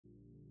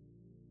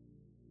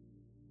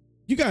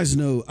You guys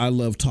know I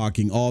love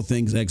talking all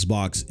things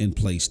Xbox and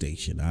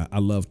PlayStation. I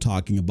love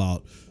talking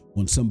about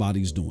when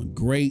somebody's doing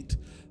great.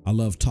 I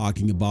love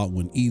talking about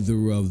when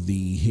either of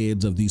the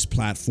heads of these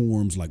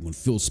platforms, like when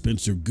Phil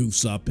Spencer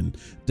goofs up and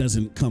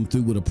doesn't come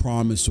through with a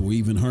promise, or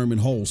even Herman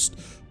Holst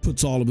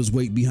puts all of his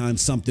weight behind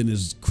something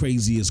as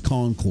crazy as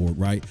Concord,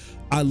 right?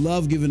 I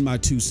love giving my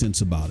 2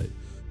 cents about it.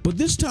 But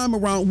this time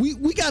around,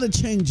 we got to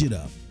change it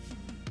up,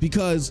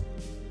 because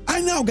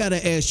I now got to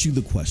ask you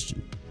the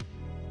question.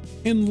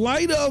 In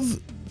light of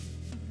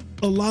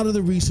a lot of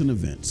the recent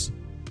events,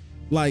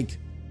 like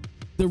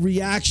the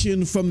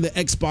reaction from the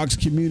Xbox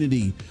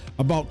community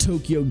about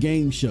Tokyo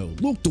Game Show.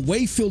 Look, the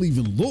way Phil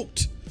even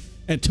looked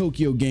at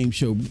Tokyo Game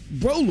Show,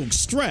 bro looked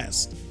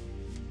stressed.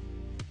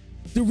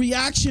 The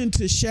reaction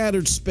to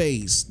Shattered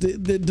Space, the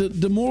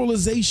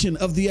demoralization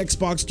of the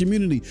Xbox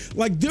community.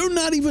 Like, they're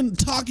not even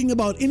talking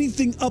about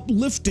anything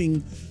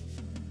uplifting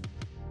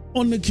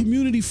on the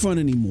community front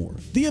anymore.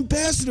 The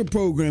ambassador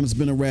program's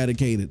been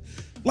eradicated.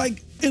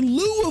 Like, in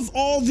lieu of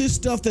all this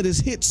stuff that has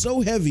hit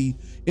so heavy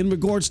in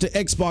regards to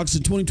Xbox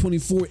in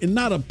 2024 in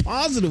not a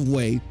positive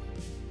way,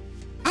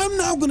 I'm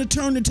now going to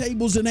turn the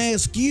tables and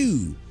ask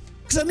you,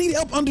 because I need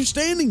help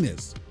understanding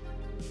this.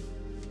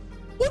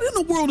 What in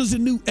the world is the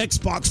new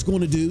Xbox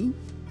going to do?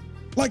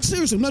 Like,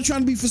 seriously, I'm not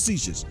trying to be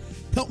facetious.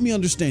 Help me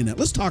understand that.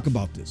 Let's talk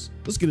about this.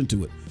 Let's get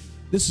into it.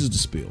 This is the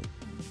spiel.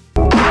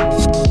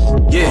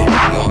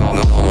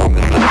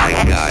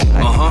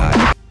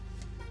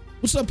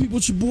 What's up, people?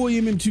 It's your boy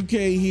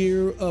MM2K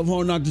here of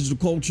Hard Knock Digital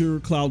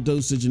Culture, Cloud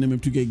Dosage, and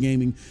MM2K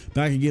Gaming,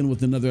 back again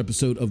with another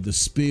episode of The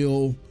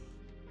Spill.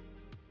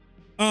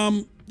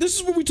 This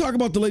is where we talk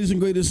about the latest and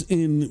greatest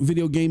in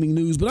video gaming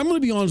news, but I'm going to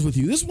be honest with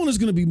you. This one is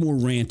going to be more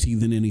ranty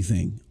than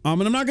anything.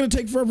 And I'm not going to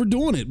take forever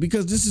doing it,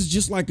 because this is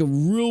just like a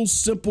real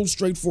simple,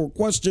 straightforward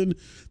question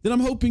that I'm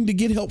hoping to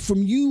get help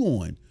from you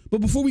on.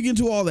 But before we get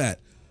into all that,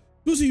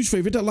 do us a huge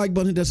favor, hit that like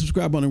button, hit that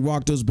subscribe button, and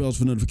rock those bells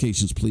for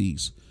notifications,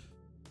 please.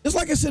 It's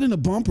like I said in the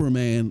bumper,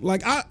 man.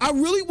 Like, I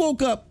really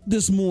woke up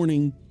this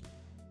morning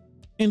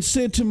and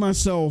said to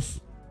myself,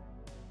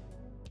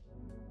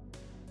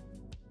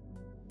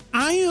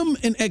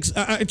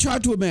 I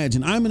tried to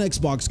imagine, I'm an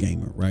Xbox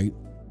gamer, right?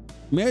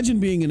 Imagine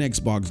being an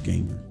Xbox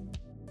gamer.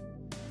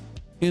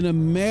 And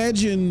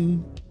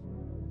imagine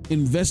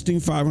investing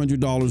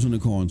 $500 in a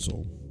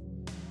console.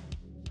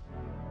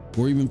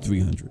 Or even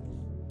 $300.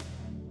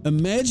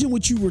 Imagine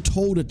what you were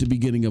told at the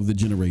beginning of the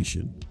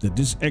generation, that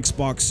this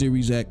Xbox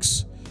Series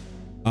X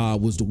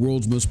was the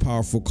world's most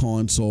powerful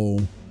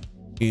console.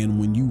 And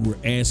when you were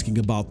asking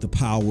about the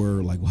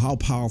power, like, how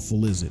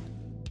powerful is it?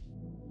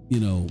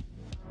 You know,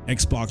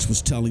 Xbox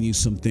was telling you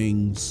some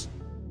things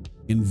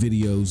in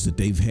videos that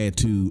they've had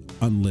to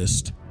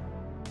unlist,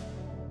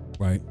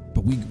 right?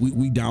 But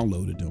we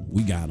downloaded them.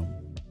 We got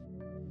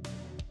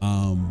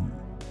them.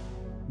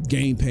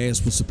 Game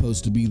Pass was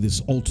supposed to be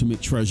this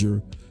ultimate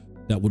treasure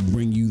that would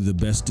bring you the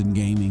best in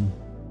gaming.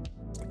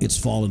 It's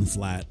fallen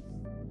flat.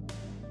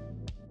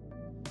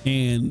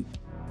 And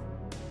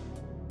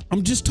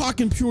I'm just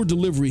talking pure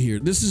delivery here.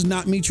 This is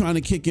not me trying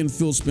to kick in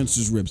Phil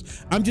Spencer's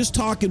ribs. I'm just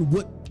talking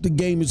what the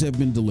gamers have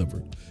been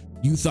delivered.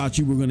 You thought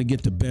you were going to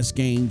get the best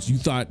games. You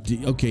thought,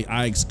 okay,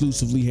 I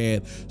exclusively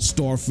had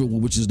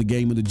Starfield, which is the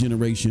game of the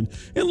generation.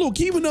 And look,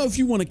 even though if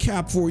you want to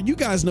cap for it, you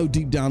guys know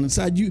deep down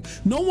inside you,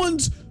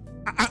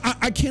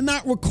 I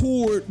cannot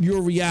record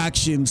your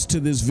reactions to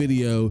this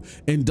video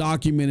and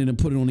document it and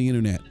put it on the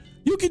internet.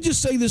 You can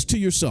just say this to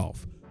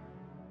yourself.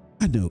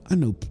 I know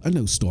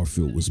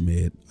Starfield was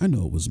mid. I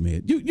know it was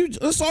mid.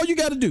 That's all you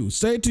got to do.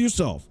 Say it to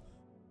yourself.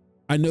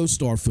 I know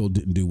Starfield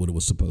didn't do what it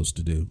was supposed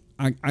to do.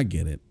 I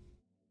get it.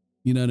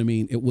 You know what I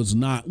mean? It was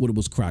not what it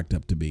was cracked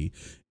up to be,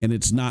 and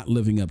it's not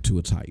living up to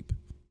its hype.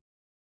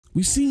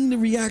 We've seen the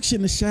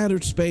reaction to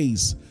Shattered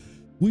Space.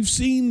 We've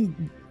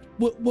seen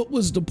what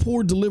was the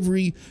poor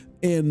delivery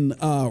in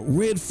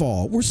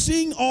Redfall. We're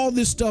seeing all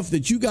this stuff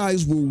that you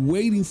guys were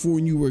waiting for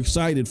and you were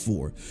excited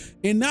for.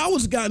 And now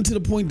it's gotten to the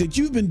point that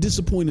you've been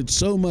disappointed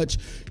so much,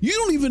 you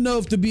don't even know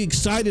if to be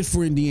excited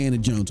for Indiana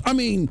Jones. I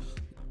mean,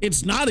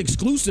 it's not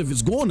exclusive.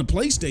 It's going to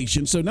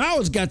PlayStation. So now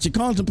it's got you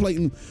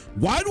contemplating,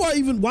 why did I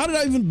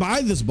even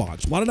buy this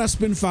box? Why did I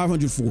spend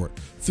 $500 for it,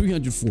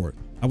 $300 for it?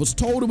 I was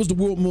told it was the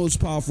world's most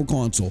powerful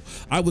console.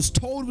 I was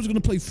told it was going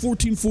to play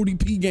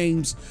 1440p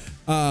games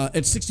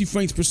at 60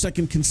 frames per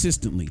second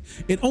consistently.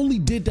 It only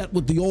did that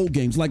with the old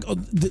games. Like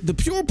the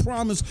pure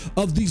promise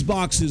of these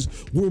boxes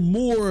were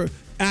more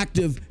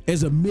active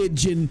as a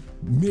mid-gen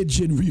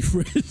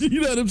refresh.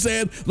 You know what I'm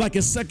saying? Like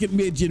a second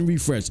mid-gen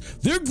refresh.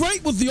 They're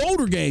great with the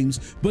older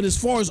games, but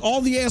as far as all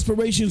the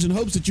aspirations and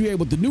hopes that you had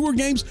with the newer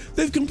games,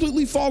 they've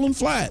completely fallen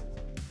flat.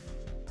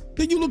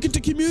 Then you look at the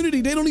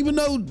community, they don't even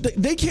know,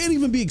 they can't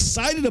even be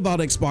excited about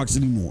Xbox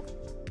anymore.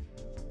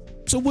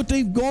 So what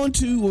they've gone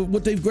to, or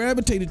what they've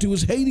gravitated to,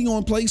 is hating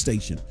on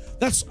PlayStation.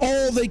 That's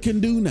all they can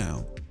do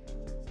now.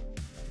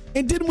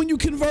 And then when you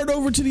convert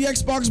over to the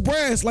Xbox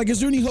brass, like, is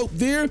there any hope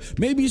there?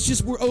 Maybe it's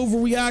just we're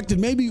overreacting.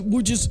 Maybe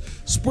we're just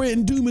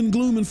spreading doom and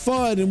gloom and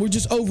FUD, and we're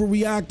just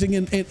overreacting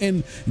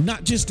and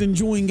not just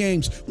enjoying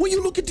games. When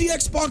you look at the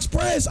Xbox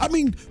brass, I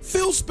mean,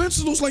 Phil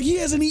Spencer looks like he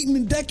hasn't eaten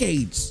in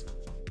decades.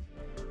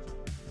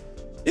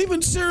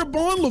 Even Sarah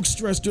Bond looks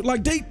stressed.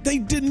 Like, they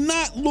did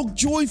not look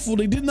joyful.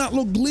 They did not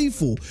look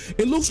gleeful.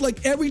 It looks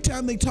like every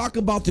time they talk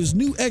about this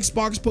new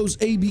Xbox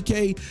post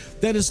ABK,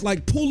 that is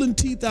like pulling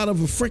teeth out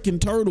of a freaking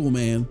turtle,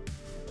 man.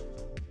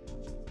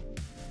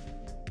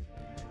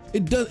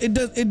 It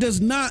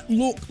does not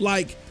look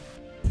like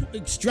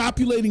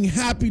extrapolating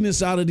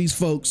happiness out of these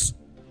folks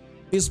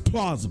is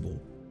plausible.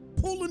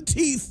 Pulling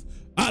teeth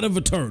out of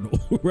a turtle,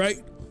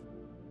 right?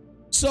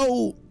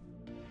 So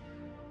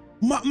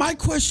my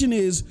question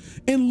is,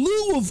 in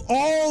lieu of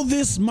all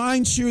this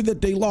mind share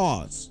that they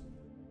lost,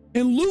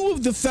 in lieu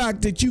of the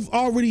fact that you've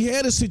already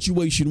had a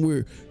situation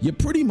where you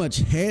pretty much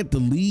had the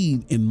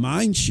lead in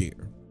mind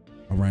share,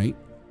 all right,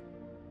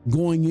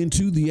 going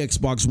into the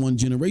Xbox One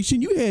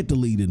generation, you had the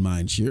lead in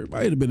mind share. It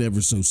might have been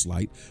ever so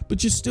slight,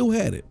 but you still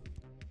had it.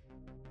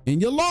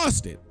 And you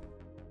lost it.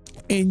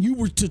 And you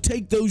were to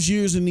take those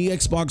years in the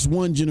Xbox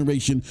One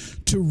generation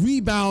to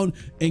rebound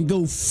and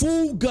go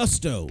full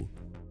gusto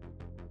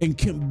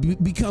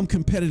and become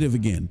competitive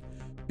again.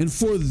 And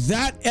for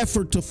that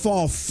effort to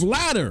fall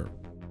flatter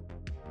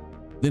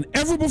than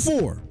ever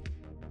before.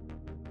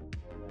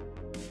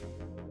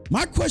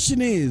 My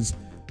question is,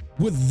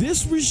 with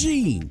this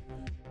regime,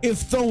 if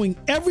throwing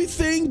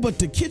everything but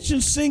the kitchen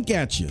sink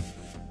at you,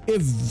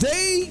 if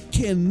they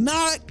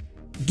cannot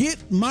get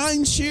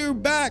mind share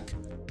back,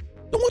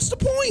 then what's the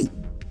point?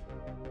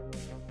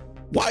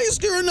 Why is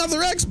there another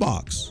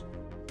Xbox?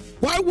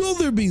 Why will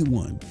there be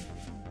one?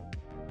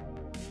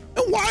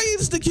 And why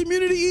is the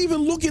community even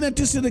looking at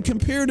this in a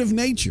comparative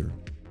nature?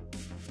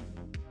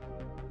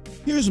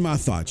 Here's my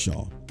thoughts,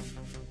 y'all.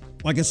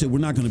 Like I said, we're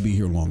not going to be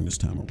here long this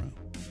time around.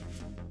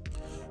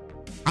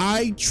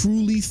 I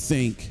truly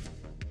think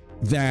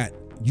that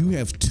you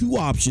have two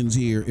options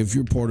here if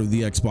you're part of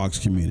the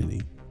Xbox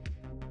community.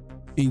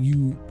 And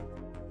you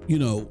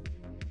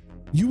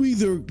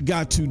either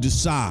got to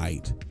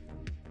decide,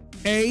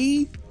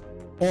 A,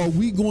 are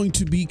we going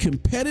to be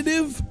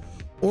competitive,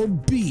 or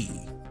B,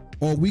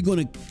 are we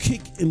going to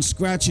kick and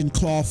scratch and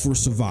claw for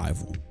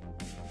survival?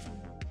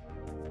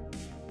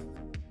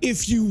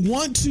 If you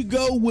want to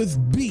go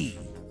with B,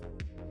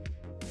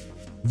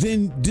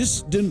 then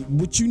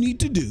what you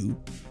need to do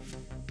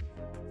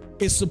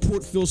is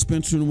support Phil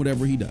Spencer and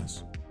whatever he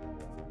does.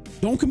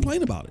 Don't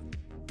complain about it.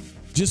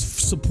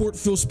 Just support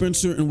Phil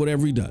Spencer and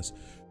whatever he does.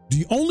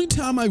 The only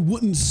time I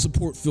wouldn't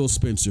support Phil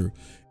Spencer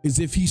is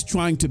if he's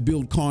trying to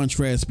build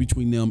contrast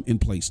between them and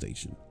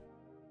PlayStation.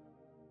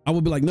 I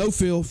would be like, no,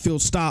 Phil,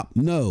 stop.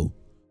 No,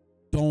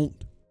 don't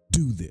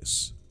do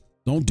this.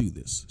 Don't do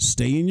this.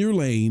 Stay in your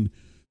lane.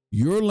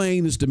 Your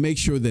lane is to make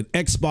sure that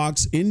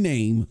Xbox in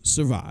name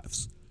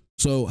survives.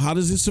 So how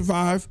does it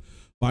survive?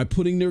 By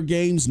putting their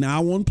games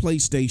now on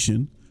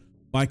PlayStation,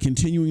 by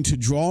continuing to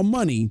draw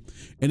money,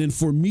 and then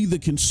for me, the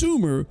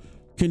consumer,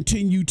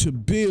 continue to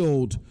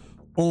build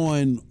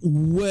on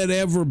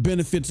whatever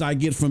benefits I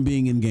get from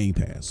being in Game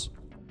Pass.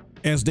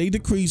 As they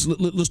decrease,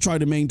 let's try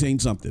to maintain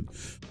something.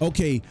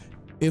 Okay,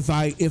 if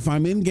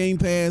I'm in Game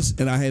Pass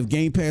and I have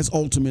Game Pass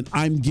Ultimate,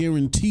 I'm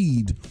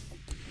guaranteed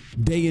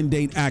day and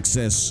date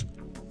access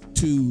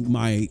to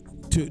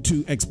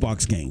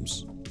Xbox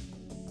games.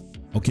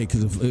 Okay,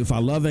 because if I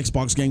love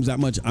Xbox games that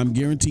much, I'm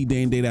guaranteed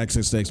day and date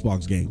access to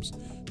Xbox games.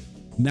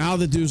 Now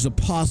that there's a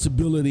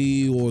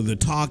possibility or the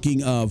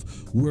talking of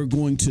we're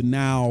going to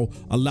now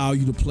allow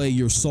you to play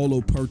your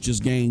solo purchase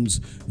games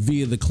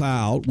via the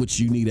cloud, which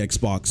you need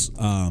Xbox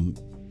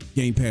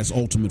Game Pass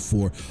Ultimate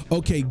for.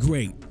 Okay,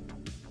 great.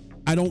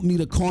 I don't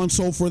need a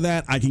console for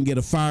that. I can get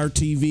a Fire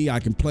TV. I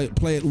can play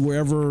it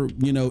wherever,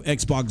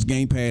 Xbox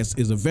Game Pass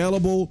is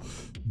available.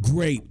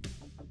 Great.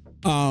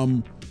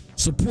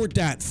 Support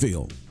that,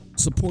 Phil.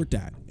 Support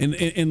that.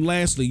 And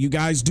lastly, you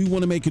guys do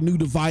want to make a new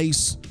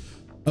device.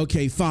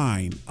 Okay,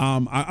 fine.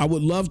 I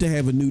would love to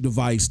have a new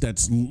device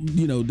that's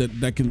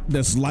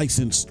that's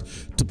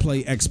licensed to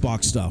play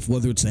Xbox stuff,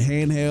 whether it's a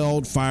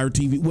handheld, Fire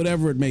TV,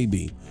 whatever it may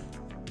be.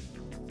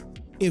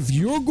 If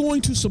you're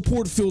going to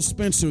support Phil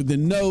Spencer,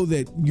 then know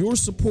that your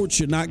support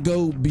should not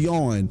go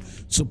beyond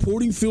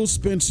supporting Phil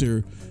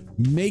Spencer,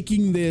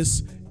 making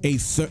this a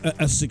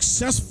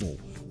successful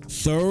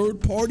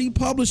third-party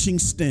publishing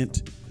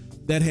stint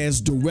that has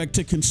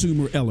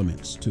direct-to-consumer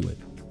elements to it.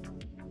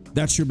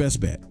 That's your best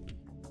bet.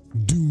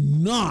 Do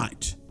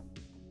not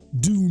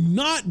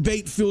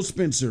bait Phil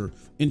Spencer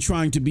in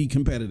trying to be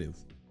competitive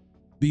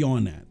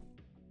beyond that.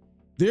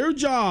 Their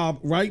job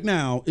right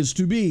now is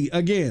to be,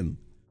 again,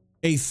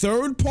 a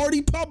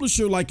third-party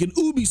publisher like an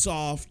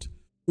Ubisoft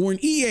or an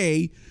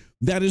EA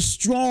that is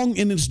strong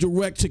in its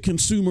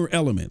direct-to-consumer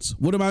elements.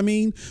 What do I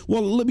mean?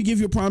 Well, let me give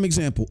you a prime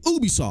example.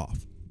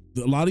 Ubisoft.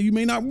 A lot of you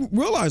may not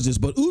realize this,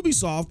 but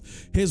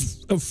Ubisoft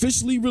has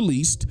officially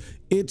released,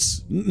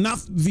 it's not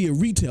via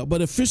retail,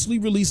 but officially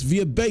released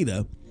via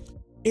beta,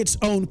 its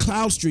own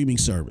cloud streaming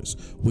service.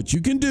 What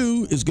you can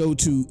do is go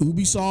to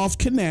Ubisoft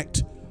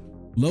Connect,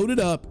 load it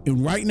up,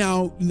 and right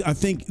now, I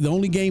think the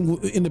only game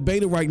in the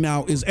beta right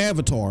now is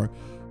Avatar,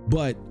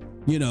 but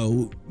you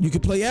know, you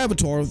can play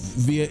Avatar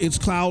via its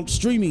cloud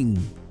streaming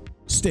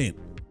stint.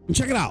 And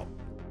check it out.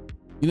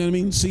 You know what I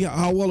mean? See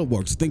how well it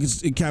works. I think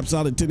it caps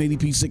out at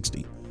 1080p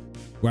 60.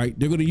 Right?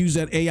 They're going to use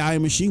that AI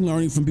and machine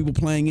learning from people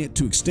playing it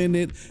to extend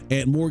it,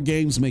 add more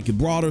games, make it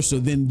broader, so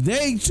then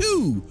they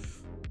too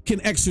can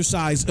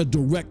exercise a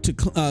direct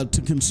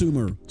to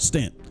consumer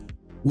stint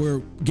where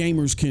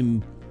gamers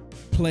can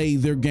play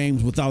their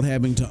games without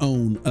having to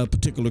own a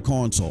particular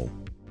console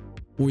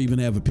or even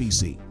have a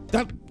PC.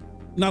 That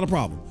not a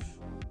problem.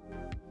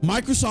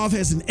 Microsoft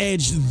has an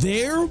edge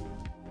there.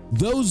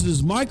 Those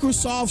is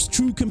Microsoft's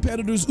true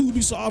competitors,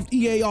 Ubisoft,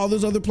 EA, all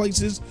those other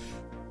places.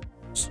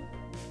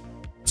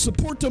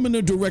 Support them in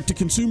their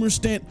direct-to-consumer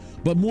stint,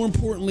 but more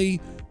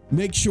importantly,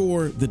 make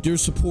sure that they're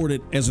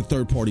supported as a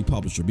third-party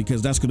publisher,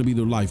 because that's going to be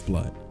their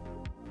lifeblood.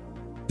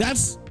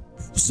 That's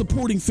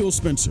supporting Phil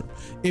Spencer.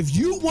 If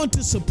you want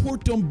to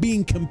support them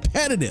being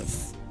competitive,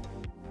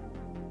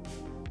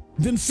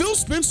 then Phil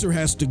Spencer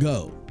has to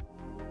go.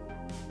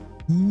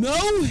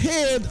 No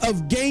head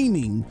of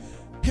gaming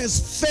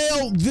has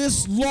failed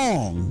this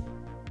long.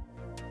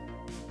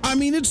 I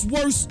mean, it's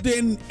worse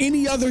than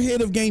any other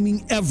head of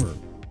gaming ever.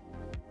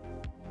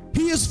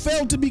 He has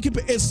failed to be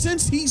competitive.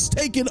 Since he's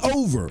taken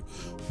over,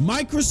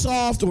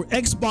 Microsoft or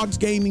Xbox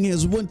Gaming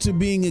has went to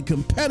being a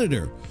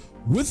competitor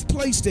with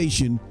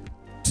PlayStation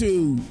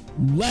to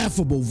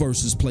laughable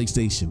versus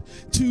PlayStation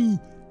to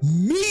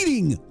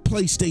needing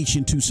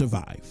PlayStation to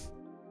survive.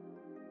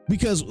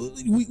 Because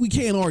we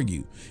can't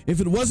argue. If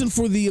it wasn't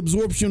for the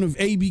absorption of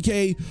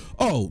ABK,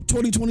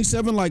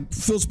 2027, like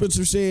Phil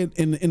Spencer said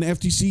in the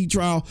FTC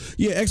trial,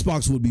 yeah,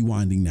 Xbox would be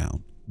winding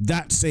down.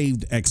 That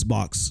saved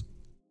Xbox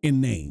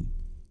in name.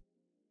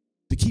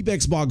 To keep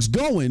Xbox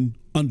going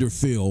under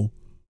Phil,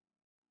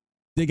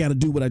 they got to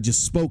do what I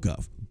just spoke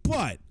of.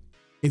 But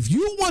if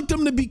you want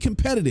them to be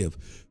competitive,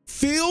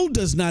 Phil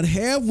does not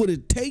have what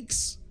it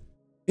takes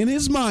in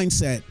his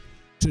mindset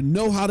to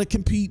know how to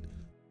compete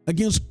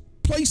against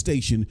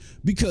PlayStation,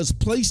 because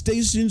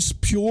PlayStation's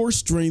pure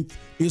strength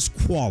is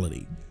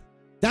quality.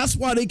 That's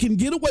why they can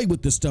get away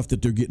with the stuff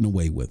that they're getting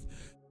away with.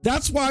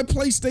 That's why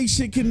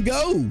PlayStation can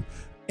go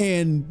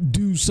and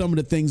do some of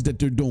the things that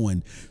they're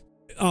doing.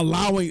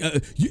 Allowing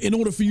in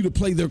order for you to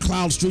play their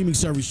cloud streaming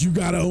service, you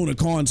got to own a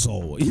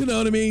console. You know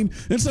what I mean?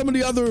 And some of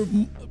the other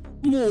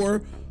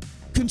more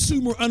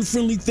consumer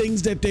unfriendly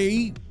things that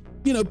they,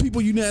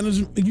 people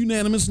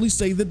unanimously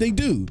say that they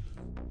do.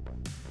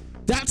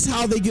 That's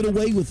how they get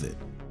away with it.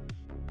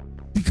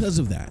 Because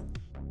of that.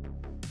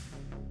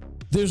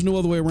 There's no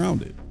other way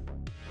around it.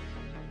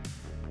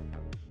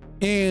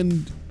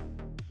 And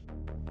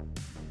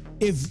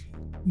if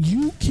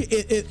you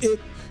can,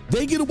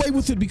 they get away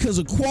with it because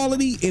of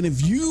quality, and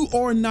if you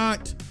are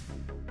not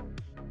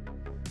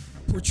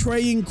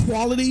portraying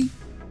quality,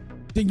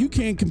 then you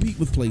can't compete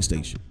with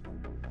PlayStation.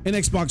 And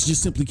Xbox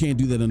just simply can't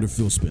do that under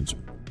Phil Spencer.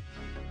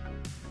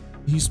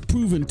 He's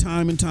proven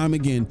time and time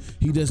again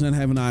he does not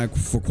have an eye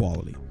for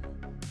quality.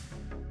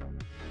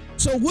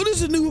 So what is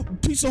the new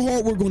piece of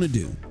hardware going to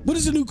do? What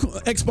is the new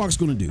Xbox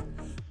going to do?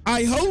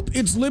 I hope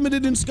it's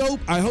limited in scope.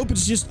 I hope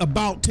it's just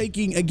about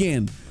taking,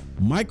 again,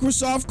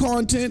 Microsoft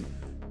content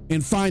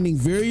and finding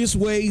various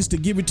ways to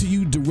give it to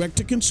you direct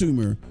to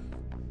consumer.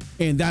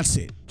 And that's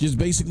it. Just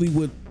basically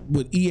what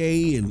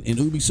EA and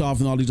Ubisoft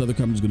and all these other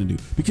companies are going to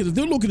do. Because if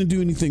they're looking to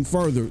do anything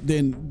further,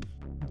 then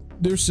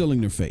they're sealing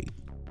their fate.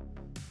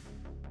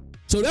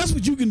 So that's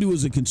what you can do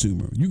as a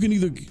consumer. You can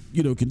either,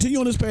 continue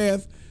on this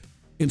path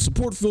and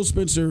support Phil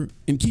Spencer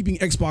in keeping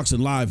Xbox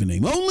alive in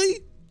name only,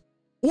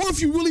 or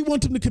if you really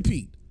want them to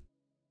compete,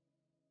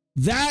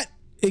 that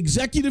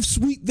executive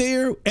suite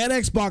there at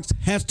Xbox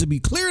has to be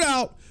cleared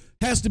out,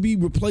 has to be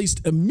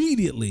replaced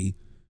immediately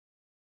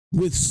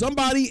with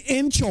somebody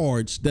in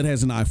charge that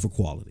has an eye for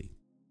quality.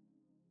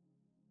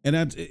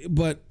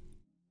 But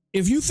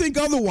if you think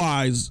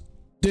otherwise,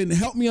 then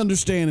help me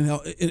understand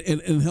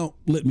and help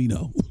let me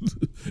know.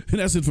 And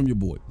that's it from your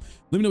boy.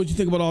 Let me know what you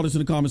think about all this in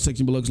the comment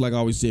section below, because like I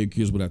always say,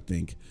 here's what I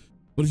think.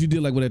 But if you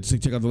did like what I had to say,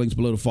 check out the links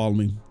below to follow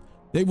me.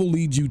 They will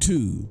lead you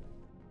to,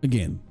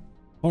 again,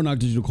 Hard Knock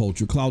Digital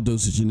Culture, Cloud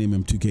Dosage, and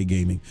MM2K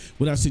Gaming.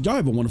 With that said, y'all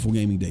have a wonderful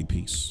gaming day.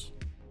 Peace.